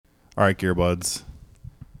All right, Gearbuds.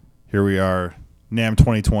 Here we are. NAMM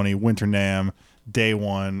 2020, Winter NAMM, day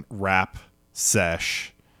one, rap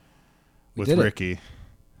sesh with Ricky.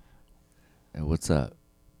 Hey, what's up?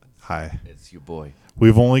 Hi. It's your boy.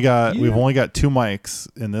 We've only got two mics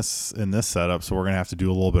in this setup, so we're gonna have to do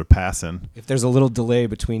a little bit of passing. If there's a little delay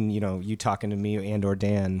between you talking to me and or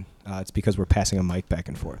Dan, it's because we're passing a mic back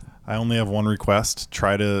and forth. I only have one request: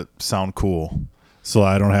 try to sound cool, so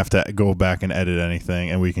I don't have to go back and edit anything,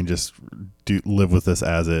 and we can just live with this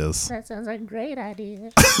as is. That sounds like a great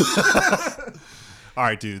idea. All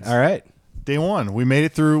right, dudes. All right. Day one. We made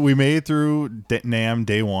it through NAMM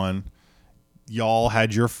day one. Y'all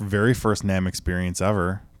had your very first NAMM experience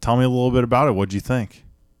ever. Tell me a little bit about it. What'd you think?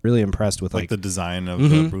 Really impressed with like the design of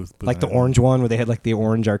the booth. Like the orange one where they had like the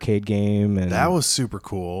orange arcade game. And that was super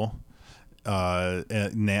cool.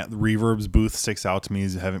 Reverb's booth sticks out to me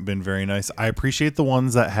as having been very nice. I appreciate the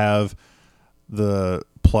ones that have the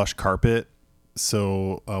plush carpet.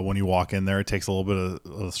 So when you walk in there, it takes a little bit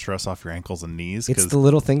of stress off your ankles and knees. It's the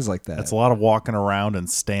little things like that. It's a lot of walking around and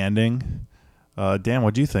standing. Dan,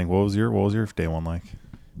 what do you think? What was your day one like?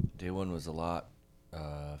 Day one was a lot.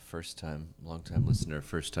 First time, long time listener,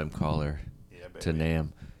 first time caller to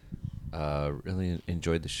NAMM. Really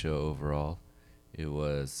enjoyed the show overall. It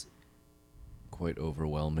was quite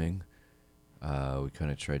overwhelming. We kind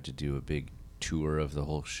of tried to do a big tour of the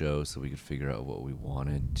whole show so we could figure out what we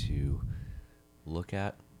wanted to look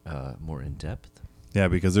at more in depth. Yeah,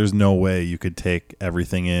 because there's no way you could take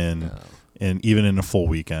everything in. No. And even in a full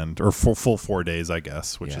weekend or full 4 days, I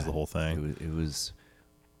guess, which is the whole thing. It was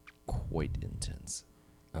quite intense.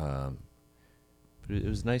 But it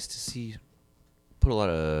was nice to see, put a lot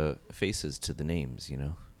of faces to the names,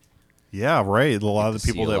 Yeah, right. A lot of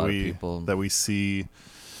the people that we see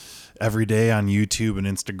every day on YouTube and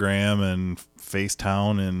Instagram and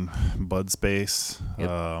Facetown and Budspace.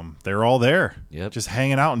 Yep. They're all there. Yep. Just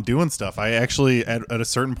hanging out and doing stuff. I actually, at a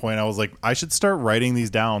certain point, I was like, I should start writing these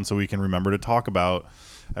down so we can remember to talk about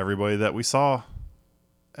everybody that we saw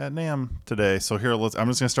at NAMM today. So here, I'm just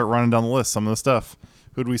going to start running down the list, some of the stuff.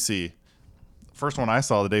 Who'd we see? First one I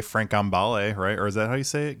saw today, Frank Gambale, right? Or is that how you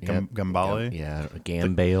say it? Yep. Gambale? Yeah,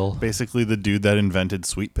 Gambale. Basically the dude that invented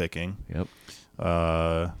sweet picking. Yep.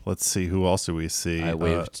 Let's see, who else do we see? I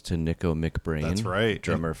waved to Nico McBrain. That's right.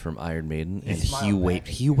 Drummer from Iron Maiden. And he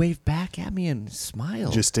waved back at me and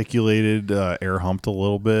smiled. Gesticulated, air humped a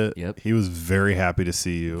little bit. Yep. He was very happy to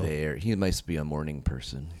see you. He must be a morning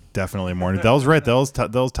person. Definitely a morning. That was right. That was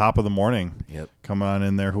top of the morning. Yep. Coming on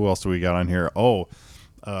in there. Who else do we got on here? Oh,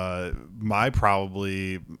 my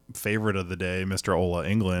probably favorite of the day, Mr. Ola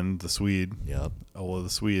England, the Swede. Yep. Ola the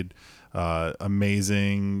Swede.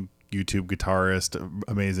 Amazing YouTube guitarist,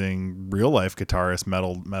 amazing real life guitarist,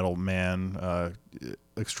 metal man,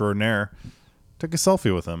 extraordinaire. Took a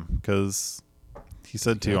selfie with him because he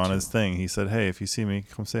said to you on his thing, he said, "Hey, if you see me,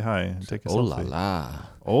 come say hi and take a selfie."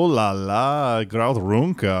 Oh la la,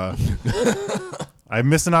 Graudrunka. I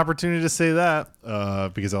missed an opportunity to say that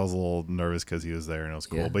because I was a little nervous because he was there and it was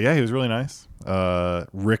cool. Yeah. But yeah, he was really nice.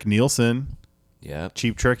 Rick Nielsen,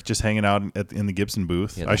 Cheap Trick, just hanging out in the Gibson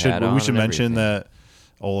booth. We should mention that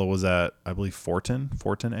Ola was at, I believe, Fortin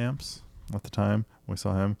Amps at the time we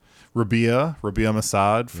saw him. Rabia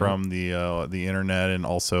Masad from the internet and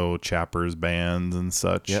also Chappers bands and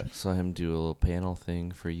such. Yep, saw him do a little panel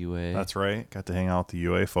thing for UA. That's right. Got to hang out with the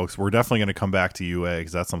UA folks. We're definitely going to come back to UA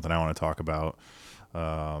because that's something I want to talk about.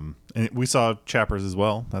 And we saw Chappers as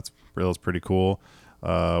well. That was pretty cool.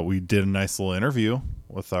 We did a nice little interview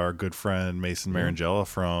with our good friend Mason Marangella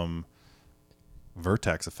from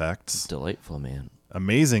Vertex Effects. Delightful, man.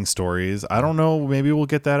 Amazing stories. I don't know. Maybe we'll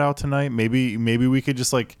get that out tonight. Maybe we could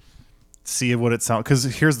just like see what it sounds. Because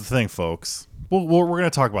here's the thing, folks. We're going to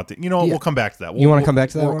talk about that. We'll come back to that. You want to come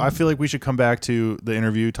back to that one? I feel like we should come back to the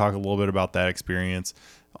interview, talk a little bit about that experience.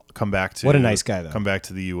 Come back to what a nice guy, though. Come back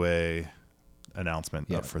to the UA announcement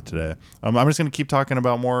for today. I'm just going to keep talking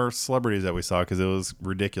about more celebrities that we saw because it was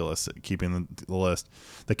ridiculous keeping the list.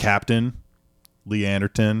 The Captain, Lee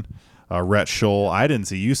Anderton. Rhett Scholl. I didn't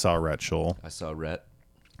see you saw Rhett Scholl. I saw Rhett.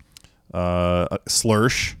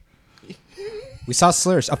 Slursh. We saw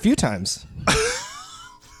Slursh a few times.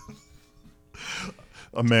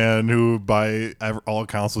 A man who, by all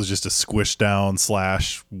accounts, was just a squish down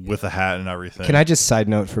Slash with a hat and everything. Can I just side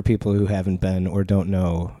note for people who haven't been or don't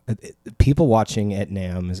know, people watching at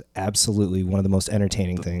NAMM is absolutely one of the most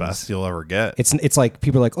entertaining things. Best you'll ever get. It's like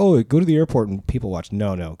people are like, oh, go to the airport and people watch.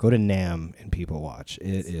 No, go to NAMM and people watch.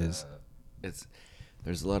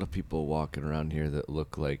 There's a lot of people walking around here that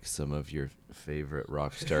look like some of your favorite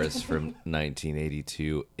rock stars from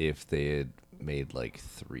 1982 if they had made like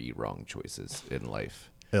 3 wrong choices in life.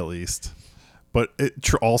 at least. But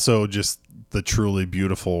it also just the truly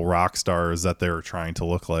beautiful rock stars that they were trying to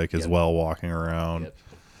look like as well, walking around.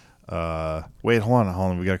 Wait, hold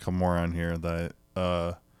on. We got a couple more on here.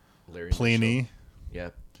 Pliny.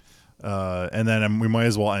 Yep. And then we might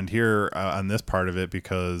as well end here on this part of it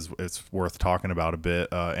because it's worth talking about a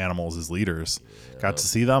bit. Animals as leaders. Got to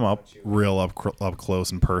see them up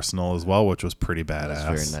close and personal as well, which was pretty badass.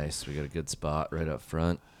 That's very nice. We got a good spot right up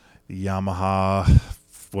front. The Yamaha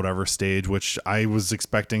whatever stage, which I was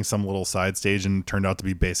expecting some little side stage and turned out to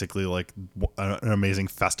be basically like an amazing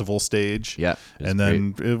festival stage. Yeah. And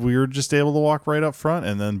then we were just able to walk right up front,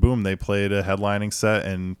 and then boom, they played a headlining set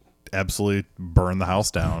and absolutely burned the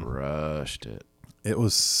house down. Crushed it. It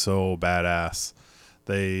was so badass.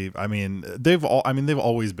 They've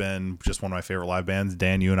always been just one of my favorite live bands.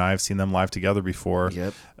 Dan, you and I have seen them live together before.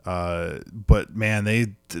 Yep. But man,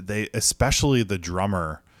 they especially the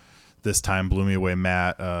drummer this time blew me away.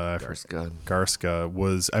 Matt Garska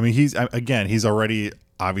was. I mean, he's already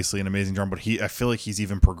obviously an amazing drummer, but I feel like he's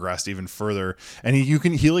even progressed even further. And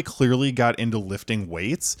he like clearly got into lifting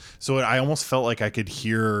weights. So I almost felt like I could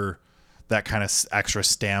hear that kind of extra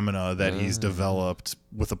stamina that he's developed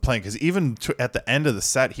with the playing. Because even at the end of the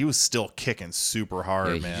set, he was still kicking super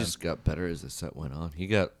hard, man. He just got better as the set went on. He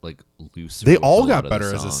got like looser. They all got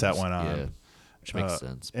better as the set went on. Yeah, which makes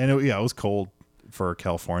sense. And it was cold for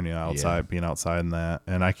California outside, being outside in that.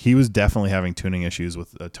 And he was definitely having tuning issues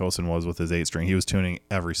with Tosin was with his 8-string. He was tuning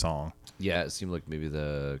every song. Yeah, it seemed like maybe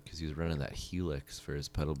because he was running that Helix for his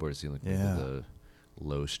pedal board. It seemed like maybe the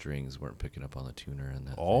low strings weren't picking up on the tuner and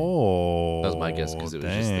that. Oh, that was my guess because it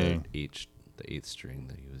was just the 8th string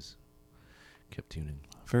that he kept tuning.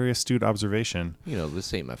 Very astute observation.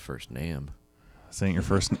 This ain't my first NAMM. This ain't your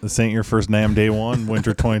first NAMM day one,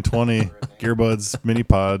 winter 2020. Gearbuds mini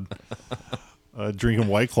pod. Drinking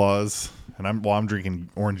White Claws, and I'm drinking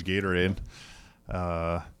orange Gatorade.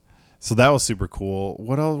 So that was super cool.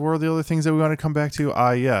 What else were the other things that we want to come back to?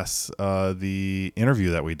 Yes, the interview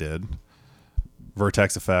that we did.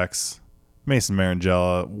 Vertex Effects, Mason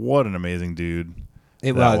Marangella. What an amazing dude.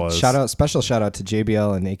 Special shout out to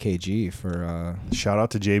JBL and AKG for shout out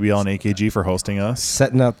to JBL and AKG for hosting us,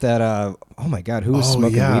 setting up that. Oh my God, who was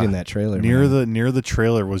smoking weed in that trailer? Near the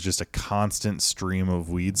trailer was just a constant stream of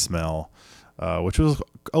weed smell. Which was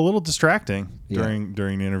a little distracting during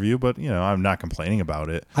the interview, but I'm not complaining about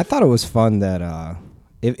it. I thought it was fun that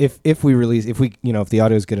if the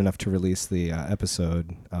audio is good enough to release the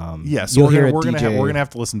episode, so we're gonna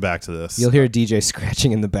have to listen back to this. You'll hear a DJ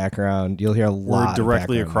scratching in the background. You'll hear a lot. We're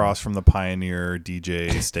directly across from the Pioneer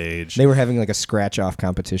DJ stage. They were having like a scratch off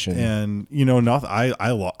competition, and nothing. I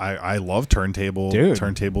love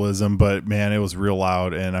turntablism, but man, it was real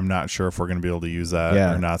loud, and I'm not sure if we're gonna be able to use that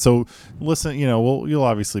or not. So listen, you'll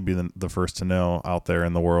obviously be the first to know out there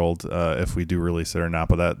in the world if we do release it or not.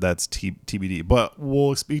 But that's TBD. But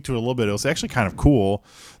we'll speak to it a little bit. It was actually kind of cool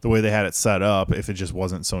the way they had it set up if it just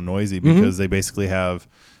wasn't so noisy, because they basically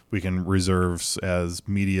we can reserve, as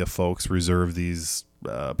media folks reserve these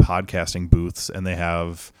podcasting booths, and they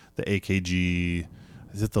have the AKG,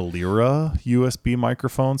 is it the Lyra USB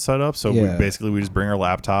microphone set up? So we just bring our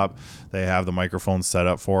laptop. They have the microphone set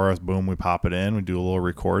up for us. Boom, we pop it in. We do a little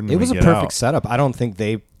recording. It was a perfect setup. I don't think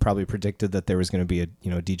they probably predicted that there was going to be a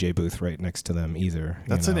DJ booth right next to them either.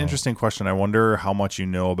 That's an interesting question. I wonder how much you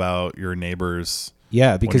know about your neighbors.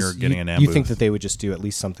 Yeah, because you're getting you think that they would just do at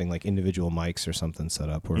least something like individual mics or something set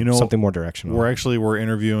up, or something more directional. We're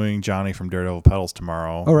interviewing Johnny from Daredevil Pedals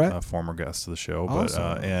tomorrow. All right, a former guest of the show,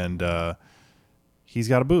 awesome. but he's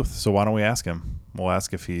got a booth, so why don't we ask him? We'll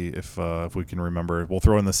ask if we can remember. We'll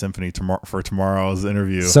throw in the symphony for tomorrow's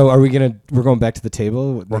interview. So we're going back to the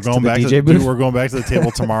table. We're going back to the DJ booth. We're going back to the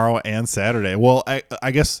table tomorrow and Saturday. Well,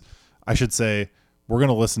 I guess I should say we're going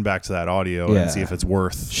to listen back to that audio and see if it's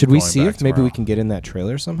worth. Should we see if maybe we can get in that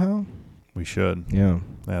trailer somehow? We should. Yeah.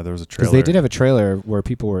 Yeah, there was a trailer. Because they did have a trailer where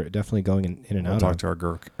people were definitely going in and out. We'll talk to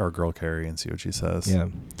our girl Carrie and see what she says. Yeah.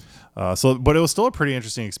 But it was still a pretty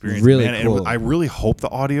interesting experience. Really man, cool. And I really hope the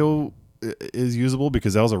audio is usable,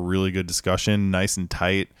 because that was a really good discussion, nice and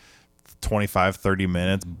tight. 25-30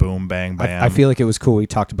 minutes, boom, bang, bam. I feel like it was cool. We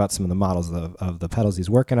talked about some of the models of the pedals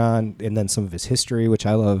he's working on, and then some of his history, which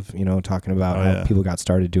I love, talking about how people got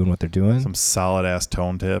started doing what they're doing. Some solid ass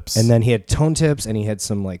tone tips. And then he had tone tips, and he had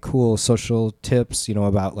some like cool social tips,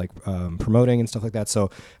 about like promoting and stuff like that.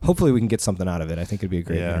 So hopefully we can get something out of it. I think it'd be a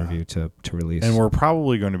great interview to release. And we're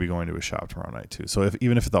probably going to be going to a shop tomorrow night too. So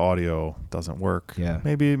even if the audio doesn't work,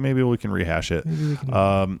 maybe we can rehash it.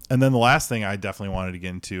 And then the last thing I definitely wanted to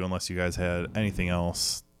get into, unless you guys had anything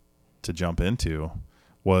else to jump into,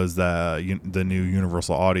 was the new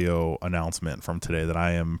Universal Audio announcement from today that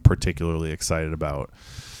I am particularly excited about.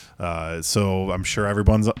 So I'm sure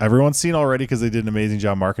everyone's seen already because they did an amazing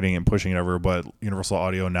job marketing and pushing it over. But Universal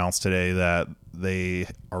Audio announced today that they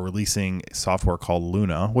are releasing software called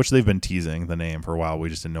Luna, which they've been teasing the name for a while. We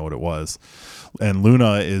just didn't know what it was. And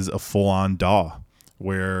Luna is a full-on DAW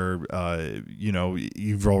where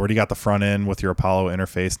you've already got the front end with your Apollo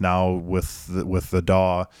interface. Now with the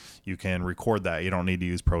DAW, you can record that. You don't need to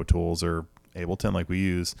use Pro Tools or Ableton like we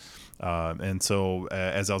use. And so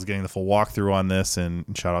as I was getting the full walkthrough on this, and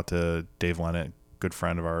shout out to Dave Lennett, good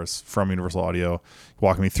friend of ours from Universal Audio,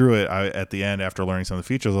 walking me through it, at the end, after learning some of the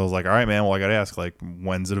features, I was like, all right, man, well, I got to ask, like,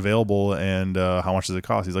 when's it available and how much does it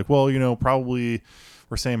cost? He's like, well, probably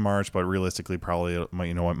we're saying March, but realistically probably it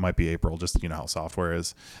might be April, just how software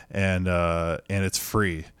is. And it's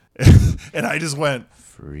free. And I just went,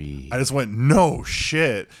 no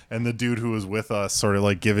shit. And the dude who was with us sort of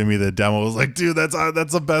like giving me the demo was like, dude, that's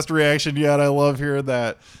the best reaction yet. I love hearing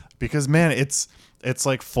that, because man, it's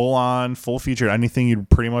like full featured, anything you'd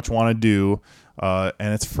pretty much want to do,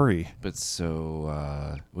 and it's free. But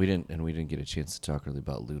so we didn't get a chance to talk really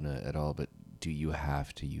about Luna at all, but do you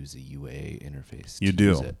have to use a UA interface? You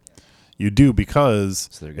do. You do,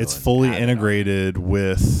 because it's fully integrated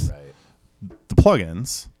with the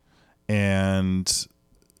plugins. And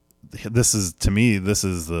this is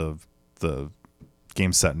the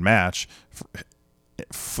game, set, and match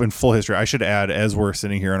in full history. I should add, as we're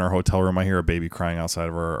sitting here in our hotel room, I hear a baby crying outside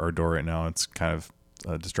of our door right now. It's kind of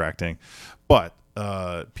distracting, but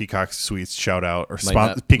Peacock Suites shout out, or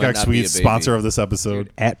Peacock Suites, sponsor of this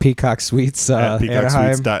episode, at Peacock Suites, at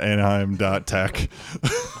peacocksuites.anaheim.tech.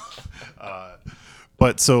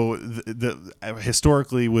 But so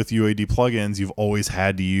historically with UAD plugins, you've always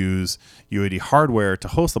had to use UAD hardware to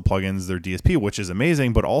host the plugins, their DSP, which is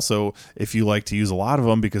amazing. But also, if you like to use a lot of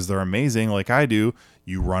them because they're amazing, like I do,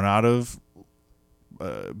 you run out of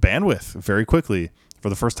bandwidth very quickly. For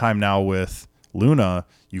the first time now with Luna,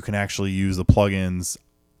 you can actually use the plugins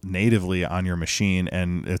natively on your machine,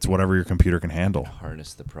 and it's whatever your computer can handle.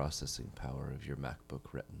 Harness the processing power of your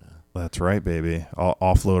MacBook Retina. That's right, baby. I'll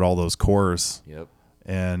offload all those cores. Yep.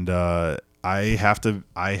 And I have to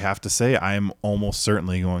say I'm almost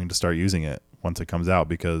certainly going to start using it once it comes out,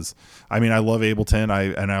 because I love Ableton.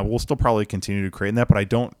 I will still probably continue to create in that, but I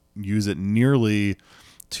don't use it nearly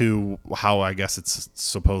to how I guess it's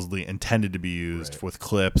supposedly intended to be used with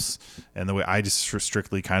clips, and the way I just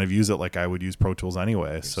strictly kind of use it like I would use Pro Tools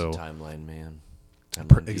anyway. You're so timeline man.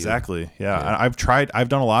 Exactly. Yeah. I've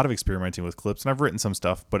done a lot of experimenting with clips, and I've written some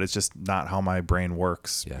stuff, but it's just not how my brain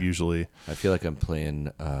works usually. I feel like I'm playing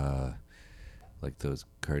like those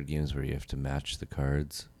card games where you have to match the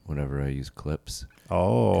cards whenever I use clips.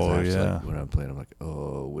 Oh, yeah. Like, when I'm playing, I'm like,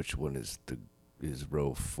 oh, which one is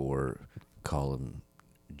row 4, column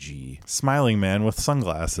G? Smiling man with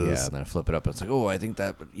sunglasses. Yeah, and then I flip it up, and it's like, oh, I think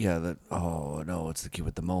oh, no, it's the kid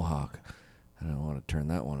with the mohawk. I don't want to turn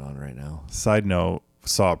that one on right now. Side note,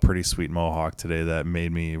 saw a pretty sweet mohawk today that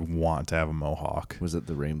made me want to have a mohawk. Was it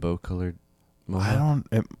the rainbow colored mohawk?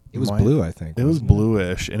 It was blue, I think. It was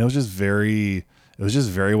bluish, and it was just very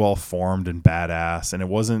well formed and badass. And it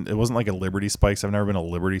wasn't like a Liberty Spikes. I've never been a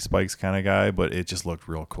Liberty Spikes kind of guy, but it just looked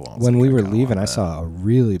real cool. When we were leaving, I saw a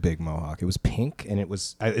really big mohawk. It was pink, and it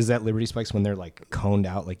was is that Liberty Spikes when they're like coned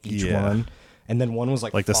out, like each one, and then one was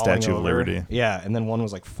like the Statue of Liberty. Yeah, and then one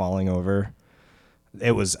was like falling over.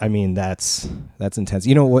 It was, that's intense.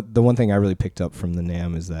 You know what? The one thing I really picked up from the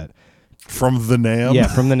NAMM is that from the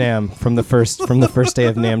NAMM, from the first day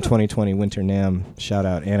of NAMM 2020, Winter NAMM. Shout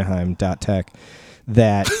out Anaheim.tech.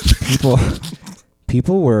 That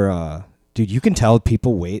people were, dude. You can tell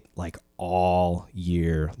people wait like all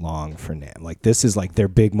year long for NAMM. Like this is like their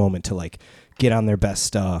big moment to like get on their best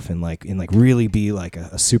stuff and really be like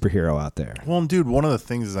a superhero out there. Well, dude, one of the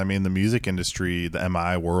things is, the music industry, the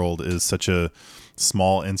MI world is such a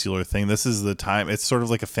small insular thing. This is the time. It's sort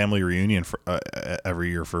of like a family reunion for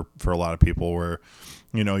every year for a lot of people, where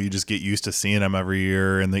you just get used to seeing them every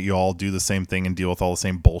year, and that you all do the same thing and deal with all the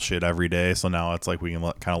same bullshit every day. So now it's like we can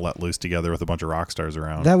kind of let loose together with a bunch of rock stars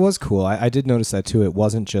around. That was cool. I did notice that too. It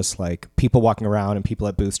wasn't just like people walking around and people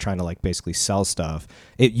at booths trying to like basically sell stuff.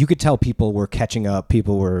 You could tell people were catching up.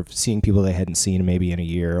 People were seeing people they hadn't seen maybe in a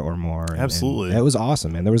year or more. Absolutely. And it was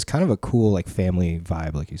awesome. And there was kind of a cool like family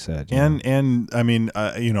vibe, like you said. And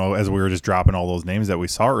as we were just dropping all those names that we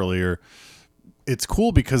saw earlier, it's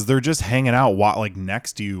cool because they're just hanging out like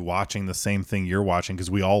next to you watching the same thing you're watching, because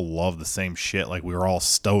we all love the same shit. Like we were all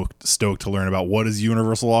stoked to learn about what is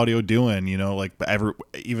Universal Audio doing, you know, like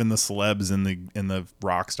even the celebs and the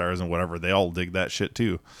rock stars and whatever, they all dig that shit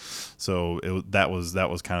too. So that was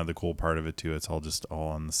kind of the cool part of it too. It's all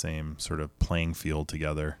on the same sort of playing field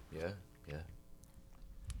together.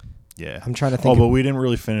 Yeah. I'm trying to think. But we didn't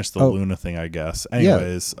really finish the Luna thing, I guess.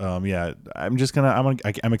 Anyways, I'm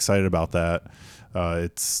excited about that.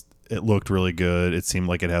 It looked really good. It seemed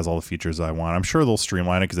like it has all the features I want. I'm sure they'll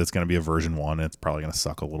streamline it because it's going to be a version 1. It's probably going to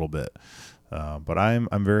suck a little bit. But I'm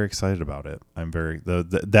very excited about it. I'm very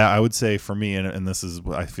that I would say for me, and this is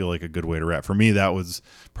I feel like a good way to wrap. For me, that was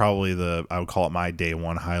probably I would call it my day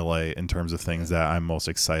one highlight in terms of things that I'm most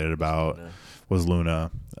excited about. Was Luna.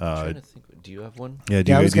 I'm trying to think. Do you have one?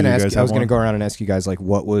 Yeah, I was going to ask. I was going to go around and ask you guys like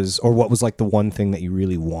what was like the one thing that you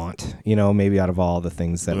really want. You know, maybe out of all the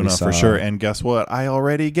things that Luna, we saw. for sure. And guess what? I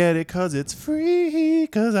already get it because it's free.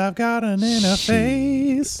 Because I've got an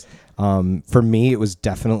interface. For me, it was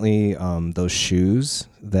definitely those shoes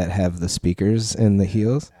that have the speakers in the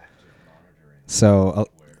heels. So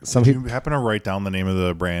some people. You happen to write down the name of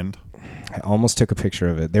the brand? I almost took a picture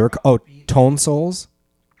of it. They were Tone Souls.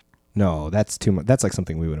 No, that's too much. That's like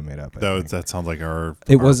something we would have made up. That sounds like our.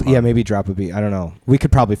 It was maybe Drop a Beat. I don't know. We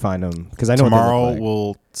could probably find them because I know tomorrow what they look like.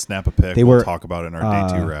 We'll snap a pic. We'll talk about it in our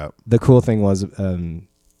day 2 wrap. The cool thing was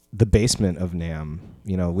the basement of NAMM.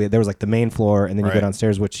 You know, there was like the main floor, and then you go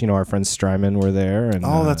downstairs, which our friends Strymon were there. And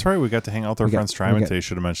that's right. We got to hang out with our friends Strymon today.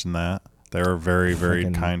 Should have mentioned that. They were very, very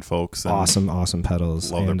kind folks. And awesome pedals.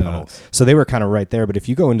 Love their pedals. So they were kind of right there. But if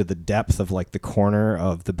you go into the depth of like the corner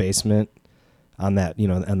of the basement. On that,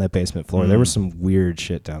 on that basement floor, there was some weird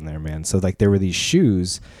shit down there, man. So like there were these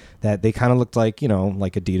shoes that they kind of looked like,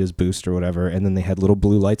 like Adidas Boost or whatever, and then they had little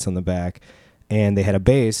blue lights on the back, and they had a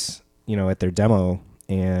bass, at their demo,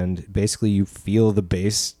 and basically you feel the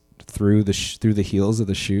bass through the heels of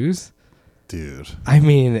the shoes. Dude, I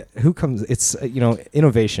mean, it's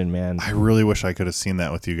innovation, man. I really wish I could have seen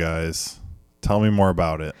that with you guys. Tell me more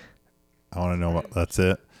about it. I want to know. That's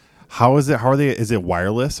it. How is it? How are they? Is it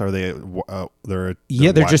wireless? Are they? They're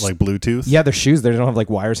just like Bluetooth. Yeah, they're shoes. They don't have like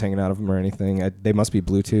wires hanging out of them or anything. They must be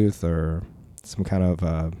Bluetooth or some kind of.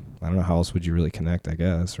 I don't know how else would you really connect. I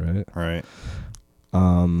guess right. Right.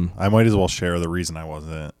 I might as well share the reason I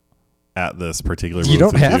wasn't at this particular. You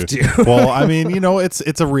don't have to. Well, I mean,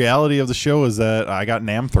 it's a reality of the show is that I got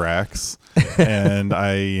Namthrax, and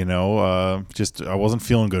I I wasn't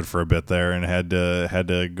feeling good for a bit there, and had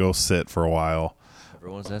to go sit for a while.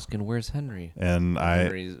 Everyone's asking, where's Henry? And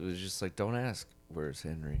Henry was just like, don't ask, where's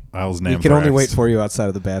Henry? I was He could only wait for you outside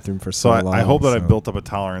of the bathroom for so long. I hope that I built up a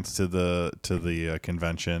tolerance to the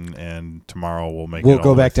convention, and tomorrow we'll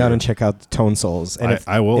go back down and check out the Tone Souls. And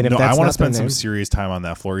I will. And I want to spend some serious time on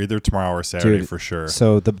that floor, either tomorrow or Saturday, for sure.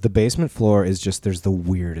 So the basement floor is just there's the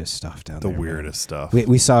weirdest stuff down there. The weirdest stuff.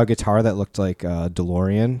 We saw a guitar that looked like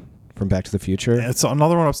DeLorean from Back to the Future. And it's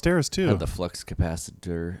another one upstairs too. Had the flux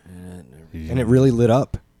capacitor, and it really lit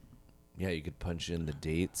up. Yeah, you could punch in the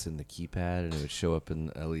dates and the keypad, and it would show up in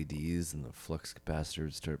the LEDs, and the flux capacitor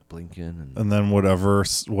would start blinking. And then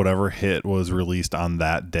whatever hit was released on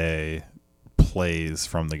that day plays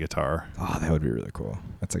from the guitar. Oh, that would be really cool.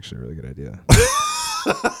 That's actually a really good idea.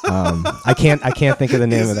 I can't think of the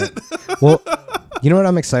name of that. Well, you know what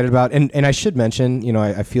I'm excited about, and I should mention,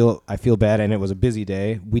 I feel bad, and it was a busy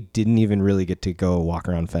day. We didn't even really get to go walk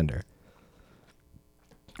around Fender.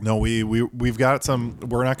 No, we've got some.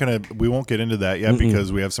 We won't get into that yet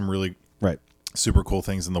because we have some really super cool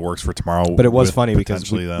things in the works for tomorrow. But it was funny because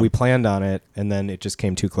we planned on it, and then it just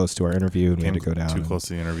came too close to our interview, and we had to go down. Too close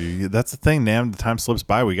to the interview. That's the thing, Nam. The time slips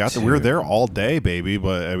by. We were there all day, baby,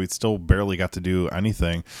 but we still barely got to do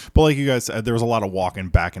anything. But like you guys said, there was a lot of walking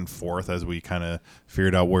back and forth as we kind of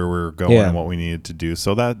figured out where we were going and what we needed to do.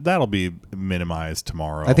 So that'll be minimized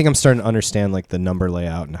tomorrow. I think I'm starting to understand like the number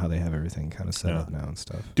layout and how they have everything kind of set up now and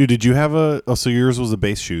stuff. Dude, did you have so yours was the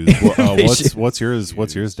bass shoes. What's yours?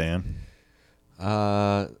 What's yours, Dan?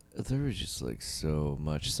 There was just like so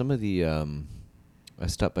much. Some of the I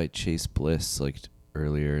stopped by Chase Bliss like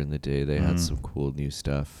earlier in the day. They had some cool new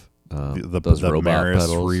stuff. Those robot Maris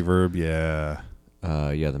pedals. reverb, yeah.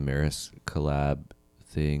 The Maris collab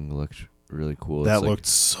thing looked really cool. That it's looked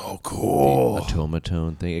so cool. The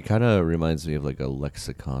Automatone thing. It kind of reminds me of like a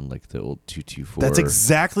Lexicon, like the old 224. That's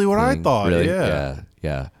exactly what I thought. Really? Yeah.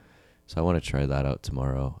 Yeah. So I want to try that out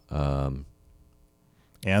tomorrow.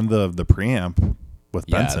 And the preamp with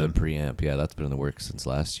Benson. Yeah, the preamp. Yeah, that's been in the works since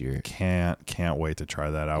last year. Can't wait to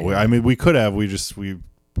try that out. Yeah. We could have. We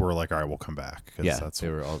were like, all right, we'll come back. 'Cause Yeah, that's they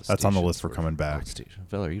were all the that's on the stations list for were coming back. outstation.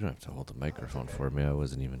 Feller, you don't have to hold the microphone for me. I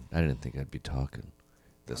didn't think I'd be talking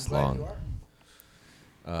this long.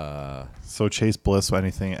 So Chase Bliss,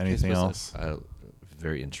 anything Chase Bliss, else?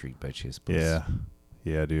 Very intrigued by Chase Bliss.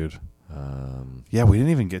 Yeah, dude. Yeah, we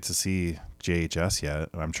didn't even get to see JHS yet.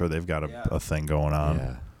 I'm sure they've got a thing going on.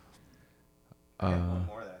 Yeah.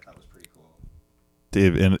 more that I thought was pretty cool.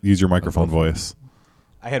 Dave, use your microphone voice.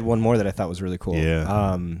 I had one more that I thought was really cool.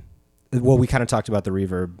 Yeah. Well, we kind of talked about the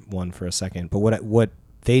Reverb one for a second, but what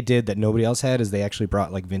they did that nobody else had is they actually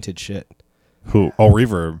brought like vintage shit. Who? Oh,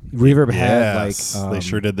 Reverb. Reverb had Yes, like they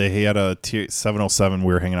sure did. He had a 707.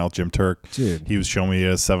 We were hanging out with Jim Turk. Dude. He was showing me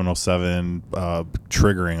a 707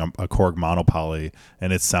 triggering a Korg monopoly,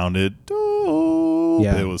 and it sounded dope.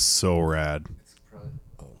 Yeah. It was so rad.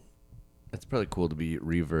 It's probably cool to be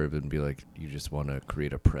Reverb and be like, you just want to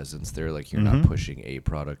create a presence there. Like, you're not pushing a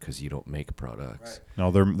product because you don't make products.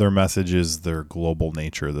 No, their message is their global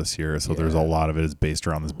nature this year. So there's a Yeah. lot of it is based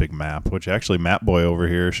around this big map, which actually Map Boy over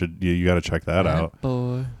here you got to check that out.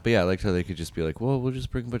 Boy. But yeah, I liked how they could just be like, well, we'll just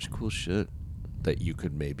bring a bunch of cool shit that you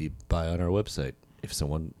could maybe buy on our website if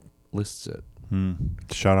someone lists it.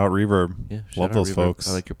 Shout out Reverb. Yeah, Love shout out those Reverb. folks.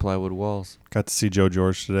 I like your plywood walls. Got to see Joe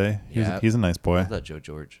George today. Yeah. He's a nice boy. Love that Joe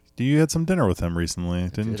George. You had some dinner with him recently,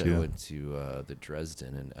 didn't I you? I went to the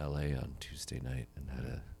Dresden in L.A. on Tuesday night and had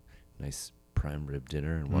a nice prime rib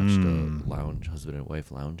dinner and watched a husband and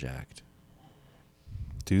wife lounge act.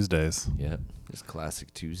 Tuesdays. Yeah, it's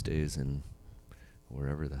classic Tuesdays in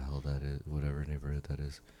wherever the hell that is, whatever neighborhood that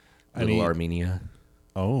is. Little Armenia.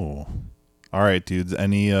 Oh. All right, dudes.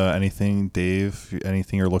 Anything, Dave?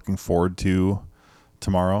 Anything you're looking forward to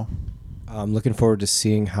tomorrow? I'm looking forward to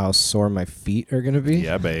seeing how sore my feet are going to be.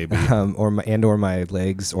 Yeah, baby. or my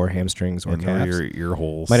legs or hamstrings or And calves. your ear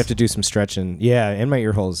holes. Might have to do some stretching. Yeah, and my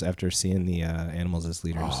ear holes after seeing the Animals as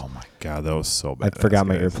Leaders. Oh my god, that was so I bad. forgot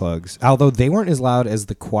my earplugs. Although they weren't as loud as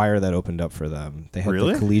the choir that opened up for them. They had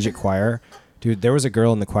Really? the collegiate choir. Dude, there was a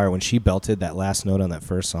girl in the choir when she belted that last note on that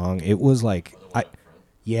first song. It was like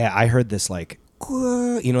I heard this like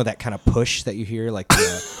that kind of push that you hear like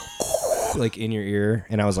like in your ear,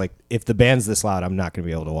 and I was like, if the band's this loud, I'm not going to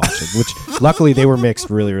be able to watch it. Which luckily they were mixed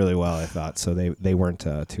really, really well, I thought, so they weren't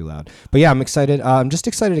too loud. But yeah, I'm excited. I'm just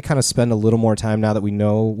excited to kind of spend a little more time now that we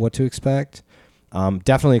know what to expect.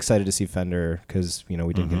 Definitely excited to see Fender because we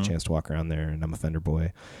didn't get a chance to walk around there, and I'm a Fender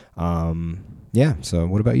boy. Yeah. So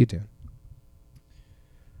what about you, Dan?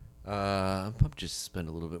 I'm pumped just to spend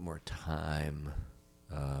a little bit more time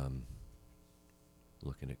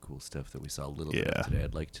looking at cool stuff that we saw a little bit of today.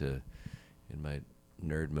 I'd like to, in my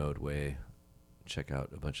nerd mode way, check out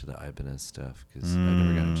a bunch of the Ibanez stuff because I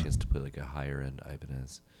never got a chance to play like a higher end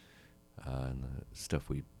Ibanez. And the stuff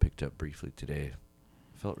we picked up briefly today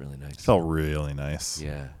felt really nice. Felt really nice.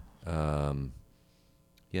 Yeah. I'll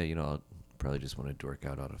probably just want to dork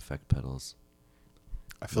out on effect pedals.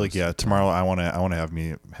 I feel like tomorrow I want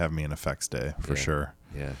to have me an effects day for sure.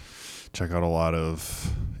 Yeah. Check out a lot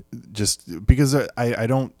of just because I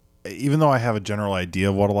don't, even though I have a general idea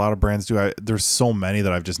of what a lot of brands do, there's so many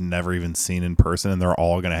that I've just never even seen in person, and they're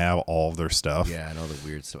all going to have all of their stuff. Yeah, and all the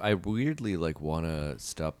weird stuff. I weirdly want to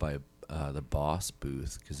stop by the Boss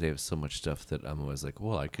booth because they have so much stuff that I'm always like,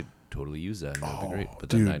 well, I could totally use that and that'd be great. But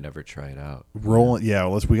then I never try it out. Roland,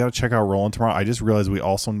 we got to check out Roland tomorrow. I just realized we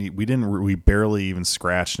also we barely even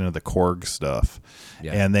scratched into the Korg stuff.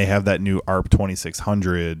 Yeah. And they have that new ARP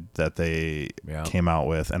 2600 that they came out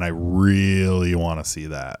with, and I really want to see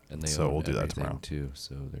that. And so we'll do that tomorrow too.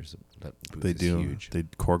 So that booth they is do huge. They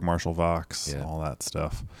Korg Marshall Vox, all that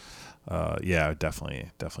stuff. Definitely.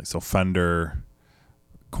 So Fender,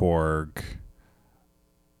 Korg,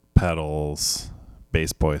 pedals,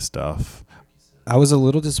 Bass Boy stuff. I was a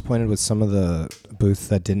little disappointed with some of the booths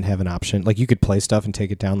that didn't have an option. Like you could play stuff and take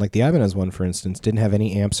it down. Like the Ibanez one, for instance, didn't have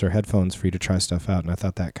any amps or headphones for you to try stuff out. And I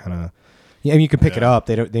thought that kind of, you could pick it up.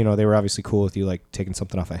 They don't, they were obviously cool with you like taking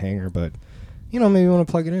something off a hanger, but maybe you want to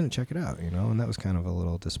plug it in and check it out, and that was kind of a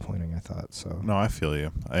little disappointing, I thought. So no, I feel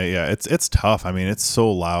you. It's tough. I mean, it's so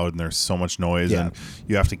loud and there's so much noise, and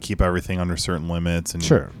you have to keep everything under certain limits, and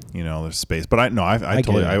there's space. But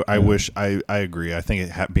I wish I agree. I think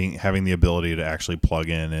having the ability to actually plug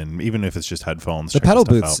in, and even if it's just headphones, the pedal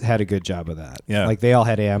booths had a good job of that. Yeah, like they all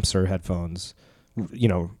had amps or headphones,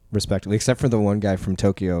 respectively, except for the one guy from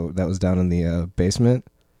Tokyo that was down in the basement.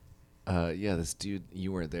 This dude,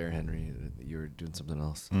 you weren't there, Henry. You were doing something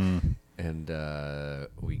else. And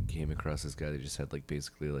we came across this guy that just had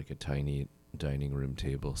basically a tiny dining room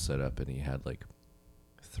table set up, and he had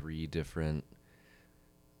 3 different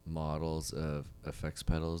models of effects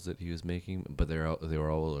pedals that he was making, but they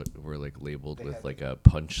were like labeled with like a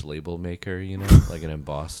punch label maker, you know, like an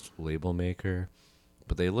embossed label maker.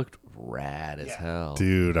 But they looked rad as hell.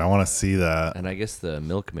 Dude, I want to see that. And I guess the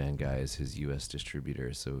Milkman guy is his U.S.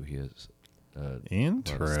 distributor, so he has a lot of stuff.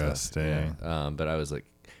 Interesting. Yeah. But I was like,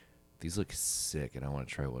 these look sick, and I want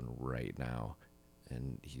to try one right now.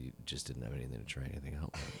 And he just didn't have anything to try anything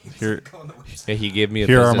out with. Here, Yeah, he gave me a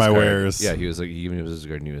Here are business my card. wares. Yeah, he was like, he gave me a business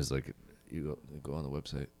card, and he was like, you go on the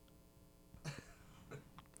website.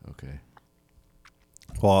 Okay.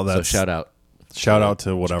 well, So that's shout out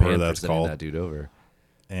to whatever Japan for that's sending called. that dude over.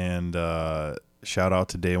 And shout out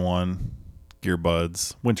to Day One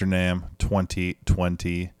Gearbuds Winter Nam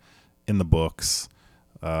 2020 in the books.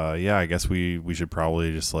 Yeah, I guess we should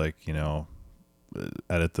probably just like, you know,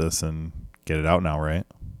 edit this and get it out now, right?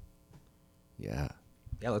 Yeah.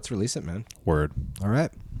 Yeah, let's release it, man. Word. All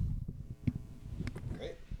right.